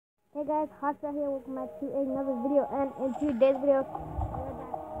Hey guys, Hotshot here. Welcome back to another video. And in today's video, we're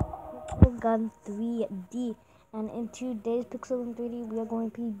back at Pixel Gun 3D. And in today's Pixel Gun 3D, we are going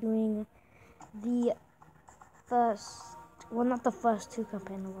to be doing the first, well, not the first two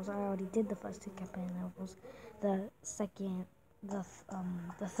campaign levels. I already did the first two campaign levels. The second, the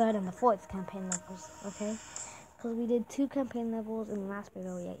third, and the fourth campaign levels. Okay, because we did two campaign levels in the last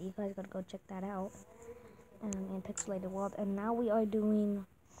video. Yeah, you guys gotta go check that out. In Pixelated World, and now we are doing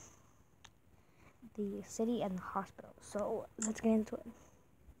the city and the hospital. So let's get into it.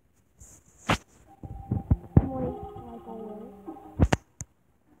 Like always.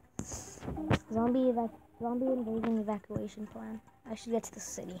 Zombie invasion evacuation plan. I should get to the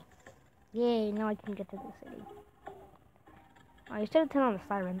city. Yay! Now I can get to the city. Oh, you should turn on the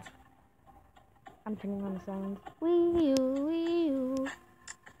sirens. I'm turning on the sirens. Wee you, wee you.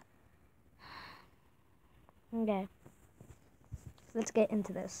 Okay. Let's get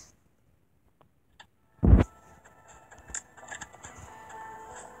into this.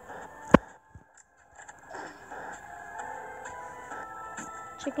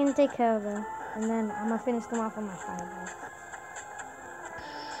 Chicken, take care of them, and then I'm gonna finish them off on my fireball.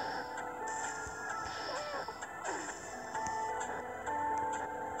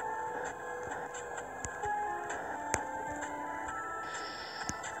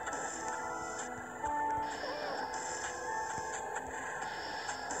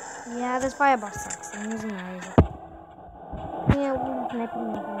 Yeah, this fireball sucks. I'm using my razor. Yeah, we're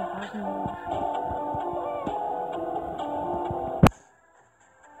connecting with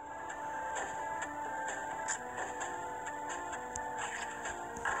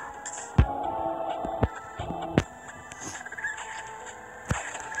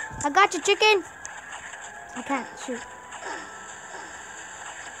I got you, chicken! I can't shoot.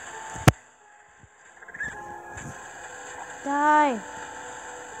 Die!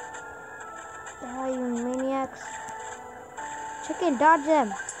 Die, you maniacs. Chicken, dodge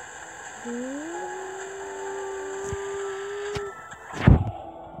them!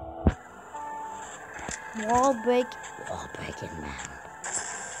 Wall breaking man.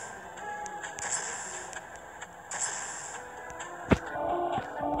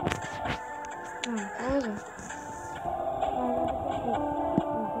 Where is it?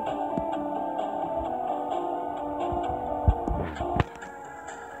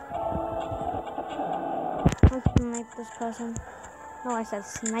 Let's snipe this person. No, I said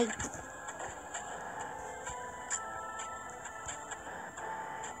snipe.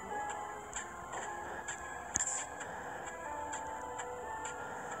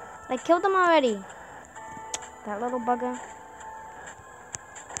 I killed him already. That little bugger.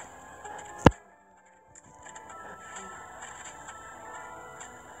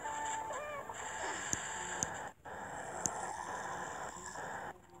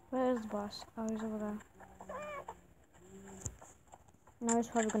 Where is the boss? Oh, he's over there. Now he's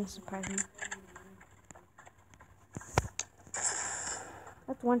probably gonna surprise me.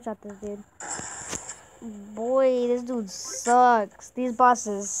 Let's one-shot this dude. Boy, this dude sucks. These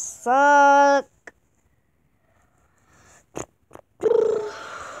bosses suck.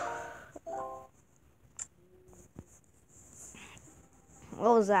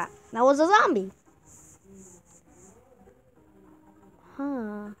 What was that? That was a zombie.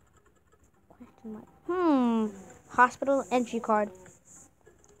 Huh. Question mark. Hospital entry card.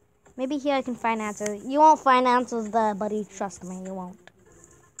 Maybe here I can find answers. You won't find answers there, buddy. Trust me, you won't.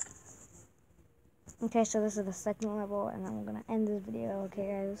 Okay, so this is the second level, and I'm gonna end this video. Okay,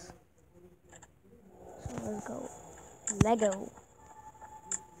 guys. So let's go. Lego.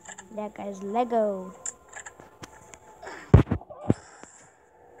 Yeah, guys, Lego.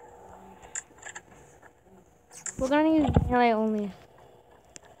 We're gonna use melee only.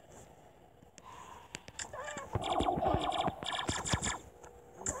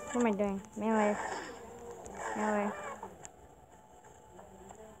 What am I doing? Melee. Melee.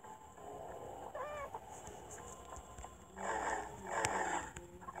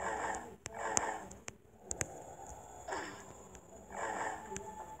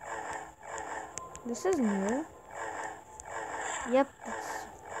 This is new. Yep.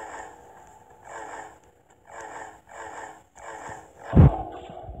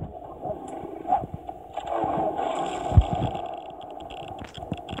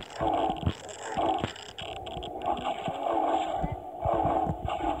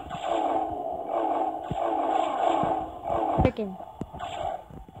 Chicken.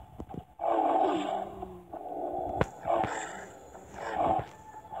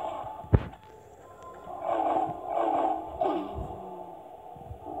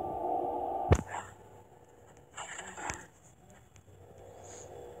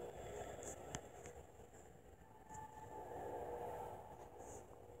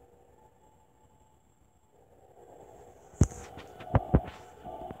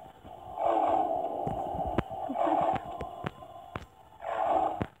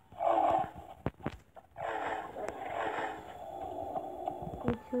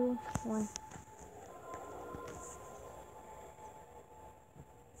 3, 2, 1.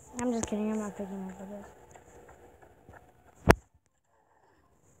 I'm just kidding. I'm not picking up for this.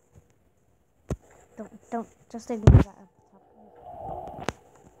 Don't. Just ignore that at the top.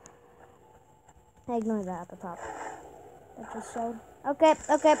 Ignore that at the top. That just showed. Okay.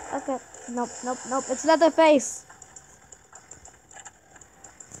 Nope. It's Leatherface.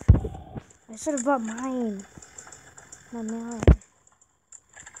 I should have brought mine. My mallet.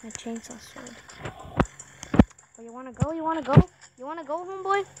 My chainsaw sword. Oh, you wanna go? You wanna go,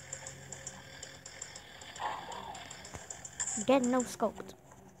 homeboy? Get no scoped.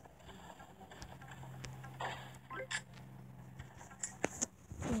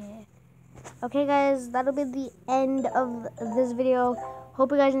 Yeah. Okay, guys, that'll be the end of this video.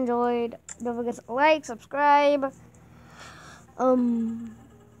 Hope you guys enjoyed. Don't forget to like, subscribe.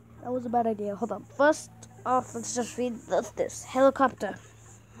 That was a bad idea. Hold on. First off, let's just read this. Helicopter.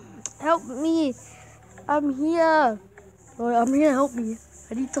 Help me. I'm here. Lord, I'm here. Help me.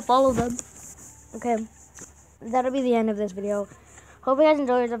 I need to follow them. Okay. That'll be the end of this video. Hope you guys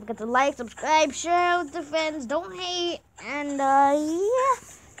enjoyed. Don't forget to like, subscribe, share with your friends. Don't hate. And, yeah.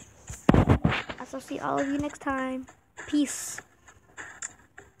 I shall see all of you next time. Peace.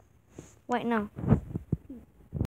 Wait, no.